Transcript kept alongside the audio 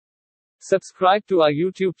Subscribe to our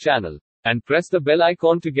YouTube channel and press the bell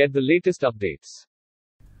icon to get the latest updates.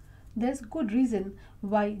 There's good reason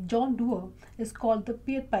why John Doerr is called the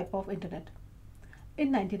Pied Piper of Internet.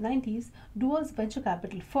 In 1990s, Doerr's venture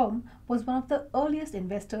capital firm was one of the earliest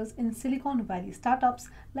investors in Silicon Valley startups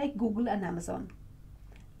like Google and Amazon.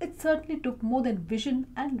 It certainly took more than vision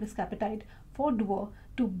and risk appetite for Doerr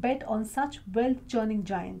to bet on such wealth-churning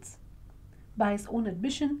giants. By his own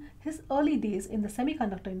admission, his early days in the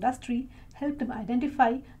semiconductor industry helped him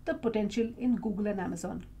identify the potential in Google and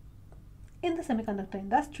Amazon. In the semiconductor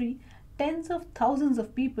industry, tens of thousands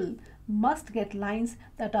of people must get lines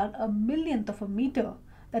that are a millionth of a meter,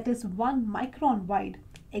 that is 1 micron wide,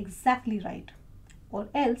 exactly right, or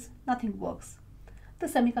else nothing works. The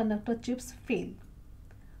semiconductor chips fail.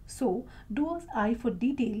 So, Doerr's eye for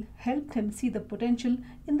detail helped him see the potential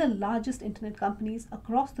in the largest internet companies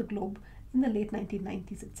across the globe in the late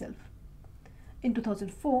 1990s itself. In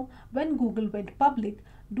 2004, when Google went public,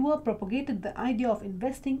 Doerr propagated the idea of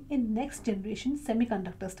investing in next-generation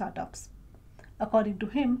semiconductor startups. According to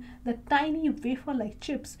him, the tiny wafer-like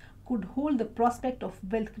chips could hold the prospect of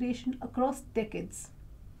wealth creation across decades.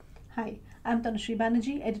 Hi, I'm Tanushree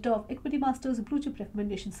Banerjee, editor of Equity Master's Blue Chip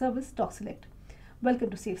Recommendation Service, Stock Select.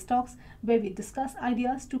 Welcome to Safe Stocks, where we discuss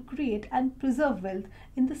ideas to create and preserve wealth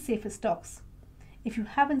in the safest stocks. If you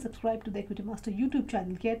haven't subscribed to the Equity Master YouTube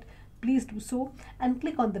channel yet, please do so and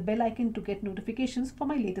click on the bell icon to get notifications for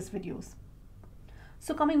my latest videos.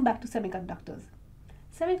 So coming back to semiconductors.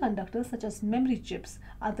 Semiconductors such as memory chips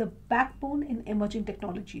are the backbone in emerging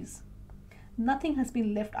technologies. Nothing has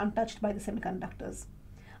been left untouched by the semiconductors.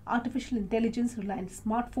 Artificial intelligence reliant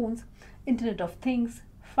smartphones, Internet of Things,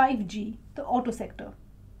 5G, the auto sector.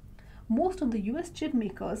 Most of the US chip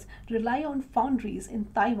makers rely on foundries in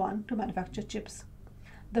Taiwan to manufacture chips.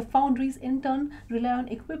 The foundries in turn rely on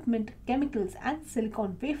equipment, chemicals and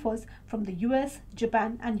silicon wafers from the US,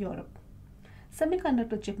 Japan and Europe.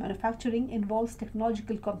 Semiconductor chip manufacturing involves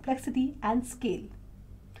technological complexity and scale.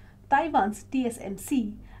 Taiwan's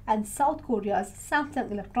TSMC and South Korea's Samsung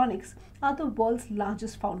Electronics are the world's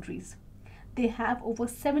largest foundries. They have over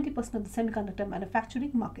 70% of the semiconductor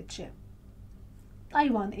manufacturing market share.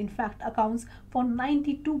 Taiwan, in fact, accounts for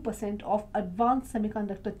 92% of advanced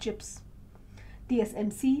semiconductor chips.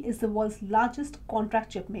 TSMC is the world's largest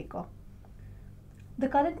contract chip maker. The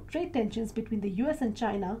current trade tensions between the US and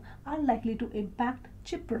China are likely to impact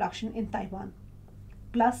chip production in Taiwan.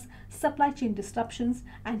 Plus, supply chain disruptions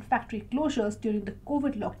and factory closures during the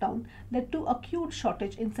COVID lockdown led to acute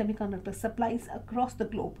shortage in semiconductor supplies across the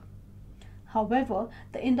globe. However,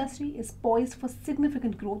 the industry is poised for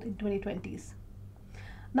significant growth in 2020s.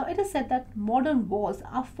 Now, it is said that modern wars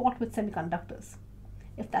are fought with semiconductors.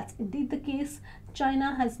 If that's indeed the case,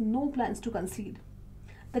 China has no plans to concede.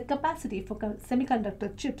 The capacity for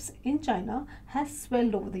semiconductor chips in China has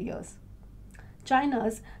swelled over the years.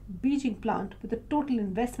 China's Beijing plant, with a total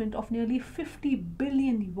investment of nearly 50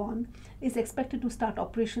 billion yuan, is expected to start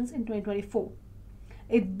operations in 2024.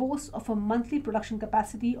 It boasts of a monthly production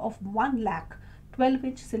capacity of 1 lakh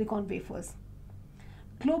 12-inch silicon wafers.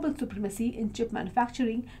 Global supremacy in chip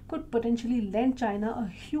manufacturing could potentially lend China a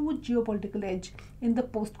huge geopolitical edge in the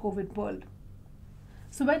post-COVID world.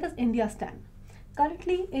 So where does India stand?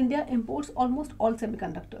 Currently, India imports almost all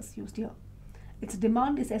semiconductors used here. Its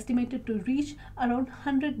demand is estimated to reach around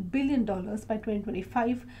 $100 billion by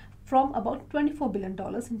 2025 from about $24 billion in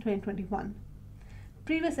 2021.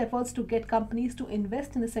 Previous efforts to get companies to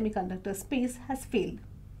invest in the semiconductor space has failed.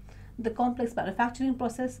 The complex manufacturing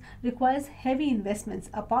process requires heavy investments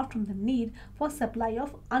apart from the need for supply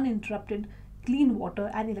of uninterrupted clean water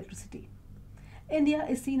and electricity. India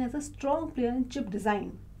is seen as a strong player in chip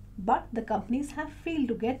design, but the companies have failed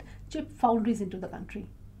to get chip foundries into the country.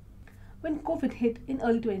 When COVID hit in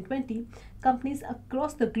early 2020, companies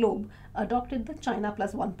across the globe adopted the China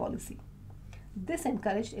Plus One policy. This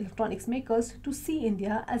encouraged electronics makers to see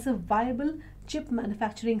India as a viable chip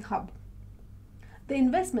manufacturing hub. The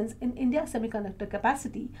investments in India's semiconductor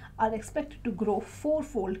capacity are expected to grow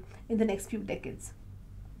fourfold in the next few decades.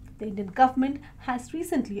 The Indian government has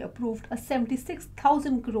recently approved a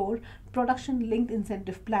 76,000 crore production-linked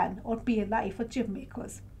incentive plan or PLI for chip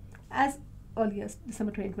makers as early as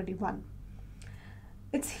December 2021.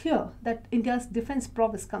 It's here that India's defense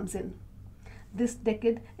prowess comes in. This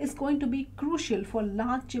decade is going to be crucial for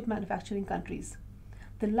large chip manufacturing countries.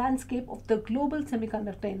 The landscape of the global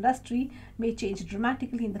semiconductor industry may change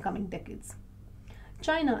dramatically in the coming decades.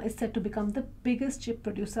 China is set to become the biggest chip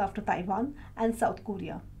producer after Taiwan and South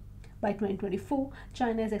Korea. By 2024,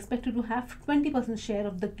 China is expected to have 20% share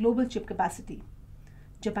of the global chip capacity,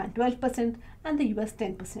 Japan 12% and the US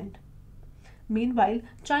 10%. Meanwhile,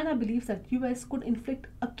 China believes that US could inflict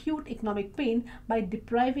acute economic pain by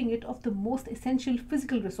depriving it of the most essential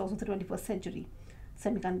physical resource of the 21st century,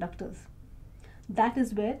 semiconductors. That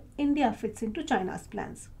is where India fits into China's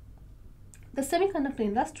plans. The semiconductor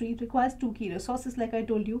industry requires two key resources, like I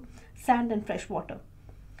told you, sand and fresh water.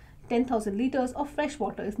 10,000 liters of fresh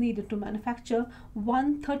water is needed to manufacture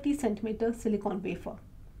one 30-centimeter silicon wafer.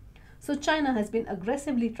 So China has been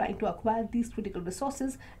aggressively trying to acquire these critical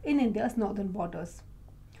resources in India's northern borders.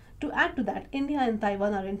 To add to that, India and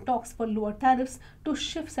Taiwan are in talks for lower tariffs to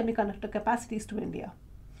shift semiconductor capacities to India.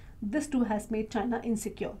 This too has made China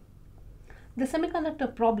insecure. The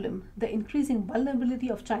semiconductor problem, the increasing vulnerability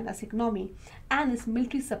of China's economy, and its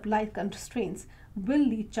military supply constraints will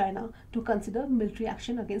lead China to consider military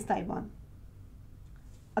action against Taiwan.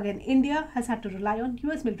 Again, India has had to rely on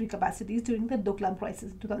US military capacities during the Doklam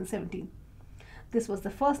crisis in 2017. This was the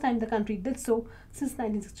first time the country did so since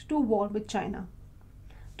 1962 war with China.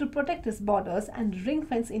 To protect its borders and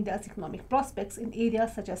ring-fence India's economic prospects in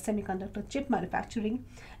areas such as semiconductor chip manufacturing,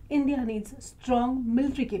 India needs strong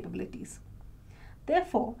military capabilities.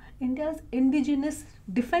 Therefore, India's indigenous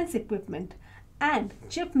defense equipment and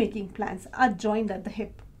chip-making plans are joined at the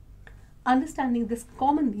hip. Understanding this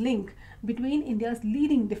common link between India's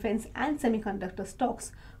leading defense and semiconductor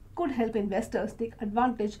stocks could help investors take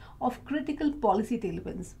advantage of critical policy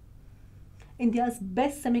tailwinds. India's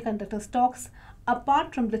best semiconductor stocks,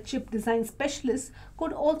 apart from the chip design specialists,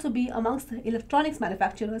 could also be amongst the electronics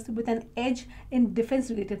manufacturers with an edge in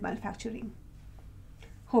defense-related manufacturing.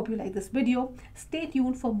 Hope you like this video. Stay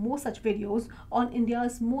tuned for more such videos on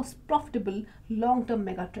India's most profitable long-term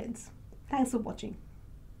megatrends. Thanks for watching.